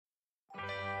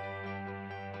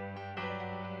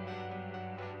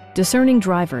Discerning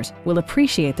drivers will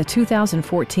appreciate the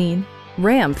 2014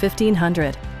 Ram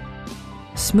 1500.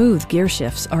 Smooth gear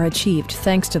shifts are achieved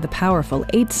thanks to the powerful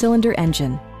 8-cylinder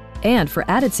engine. And for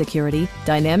added security,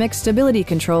 dynamic stability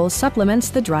control supplements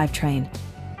the drivetrain.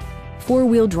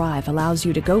 4-wheel drive allows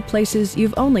you to go places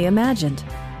you've only imagined.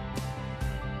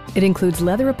 It includes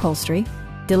leather upholstery,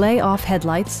 delay-off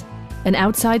headlights, an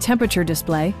outside temperature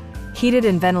display, heated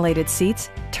and ventilated seats,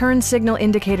 turn signal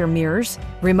indicator mirrors,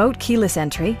 remote keyless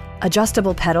entry,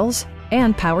 adjustable pedals,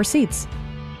 and power seats.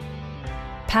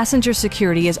 Passenger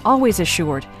security is always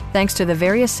assured thanks to the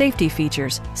various safety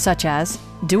features such as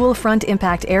dual front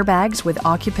impact airbags with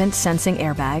occupant sensing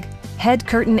airbag, head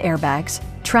curtain airbags,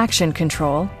 traction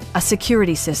control, a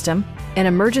security system, an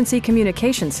emergency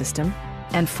communication system,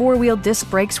 and 4-wheel disc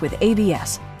brakes with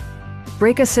ABS.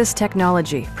 Brake Assist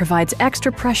technology provides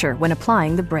extra pressure when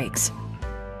applying the brakes.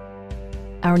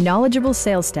 Our knowledgeable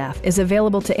sales staff is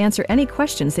available to answer any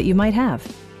questions that you might have.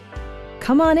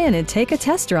 Come on in and take a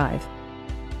test drive.